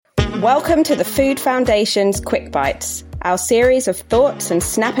Welcome to the Food Foundation's Quick Bites, our series of thoughts and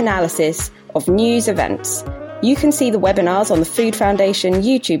snap analysis of news events. You can see the webinars on the Food Foundation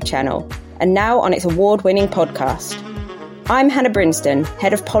YouTube channel and now on its award-winning podcast. I'm Hannah Brinston,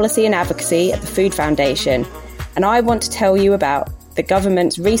 Head of Policy and Advocacy at the Food Foundation, and I want to tell you about the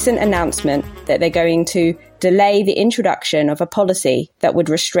government's recent announcement that they're going to delay the introduction of a policy that would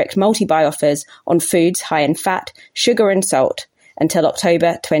restrict multi-buy offers on foods high in fat, sugar and salt until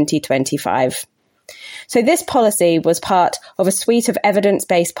October 2025. So this policy was part of a suite of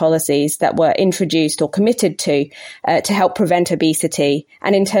evidence-based policies that were introduced or committed to help prevent obesity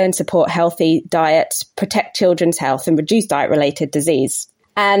and in turn support healthy diets, protect children's health and reduce diet-related disease.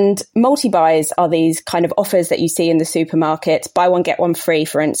 And multi-buys are these kind of offers that you see in the supermarkets, buy one, get one free,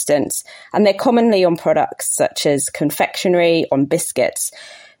 for instance. And they're commonly on products such as confectionery, on biscuits,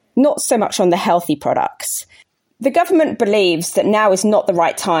 not so much on the healthy products. The government believes that now is not the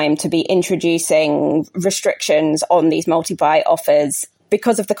right time to be introducing restrictions on these multi-buy offers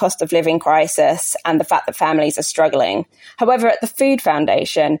because of the cost of living crisis and the fact that families are struggling. However, at the Food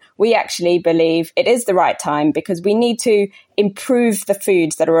Foundation, we actually believe it is the right time because we need to improve the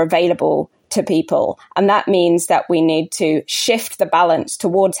foods that are available to people. And that means that we need to shift the balance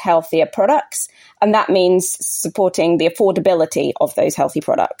towards healthier products. And that means supporting the affordability of those healthy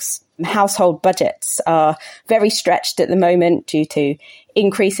products. Household budgets are very stretched at the moment due to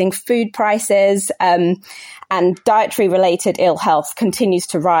increasing food prices, and dietary-related ill health continues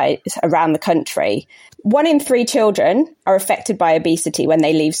to rise around the country. 1 in 3 children are affected by obesity when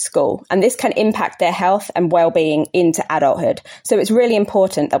they leave school, and this can impact their health and well-being into adulthood. So it's really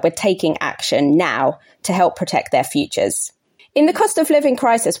important that we're taking action now to help protect their futures. In the cost of living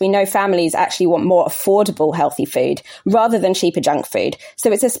crisis, we know families actually want more affordable healthy food rather than cheaper junk food.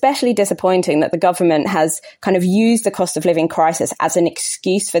 So it's especially disappointing that the government has kind of used the cost of living crisis as an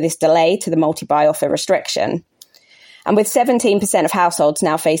excuse for this delay to the multi-buy offer restriction. And with 17% of households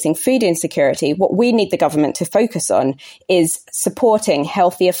now facing food insecurity, what we need the government to focus on is supporting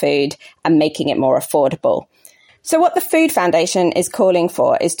healthier food and making it more affordable. So what the Food Foundation is calling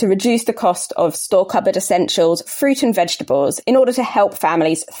for is to reduce the cost of store cupboard essentials, fruit and vegetables in order to help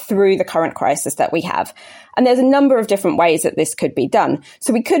families through the current crisis that we have. And there's a number of different ways that this could be done.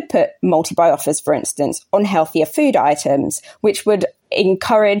 So we could put multi-buy offers, for instance, on healthier food items, which would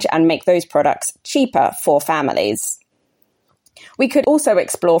encourage and make those products cheaper for families. We could also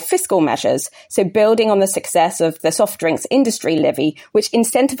explore fiscal measures, so building on the success of the soft drinks industry levy, which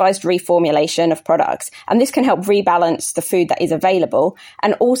incentivized reformulation of products. And this can help rebalance the food that is available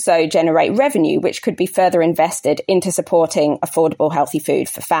and also generate revenue, which could be further invested into supporting affordable, healthy food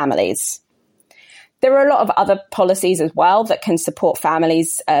for families. There are a lot of other policies as well that can support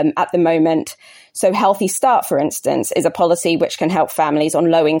families at the moment. So Healthy Start, for instance, is a policy which can help families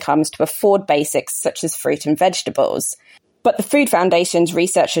on low incomes to afford basics such as fruit and vegetables. But the Food Foundation's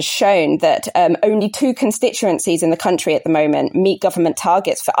research has shown that only 2 constituencies in the country at the moment meet government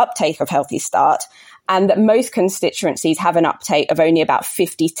targets for uptake of Healthy Start, and that most constituencies have an uptake of only about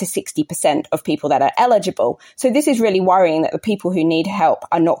 50 to 60% of people that are eligible. So this is really worrying that the people who need help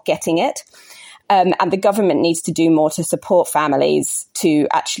are not getting it. And the government needs to do more to support families to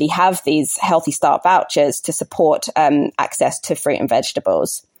actually have these Healthy Start vouchers to support access to fruit and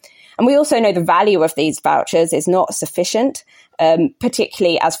vegetables. And we also know the value of these vouchers is not sufficient,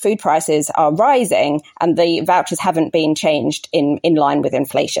 particularly as food prices are rising and the vouchers haven't been changed in line with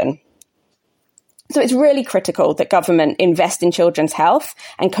inflation. So it's really critical that government invest in children's health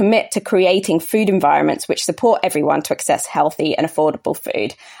and commit to creating food environments which support everyone to access healthy and affordable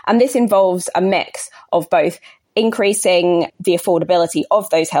food. And this involves a mix of both increasing the affordability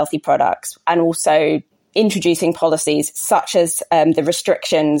of those healthy products and also introducing policies such as the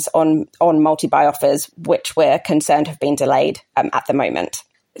restrictions on multi-buy offers, which we're concerned have been delayed at the moment.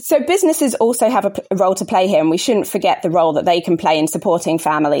 So businesses also have a role to play here, and we shouldn't forget the role that they can play in supporting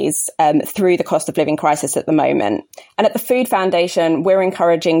families through the cost of living crisis at the moment. And at the Food Foundation, we're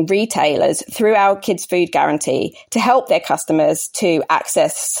encouraging retailers through our Kids Food Guarantee to help their customers to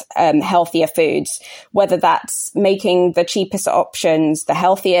access healthier foods, whether that's making the cheapest options the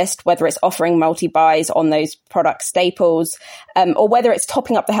healthiest, whether it's offering multi-buys on those product staples, or whether it's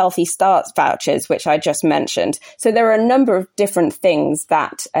topping up the Healthy Start vouchers, which I just mentioned. So there are a number of different things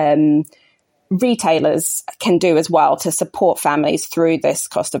that retailers can do as well to support families through this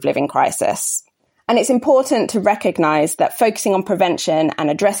cost of living crisis. And it's important to recognise that focusing on prevention and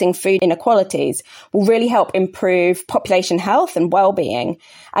addressing food inequalities will really help improve population health and well-being,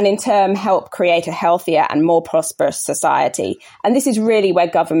 and in turn help create a healthier and more prosperous society. And this is really where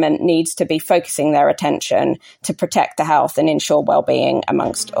government needs to be focusing their attention to protect the health and ensure well-being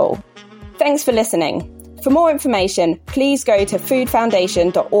amongst all. Thanks for listening. For more information, please go to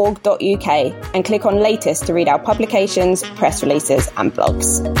foodfoundation.org.uk and click on Latest to read our publications, press releases and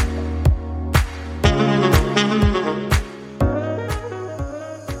blogs.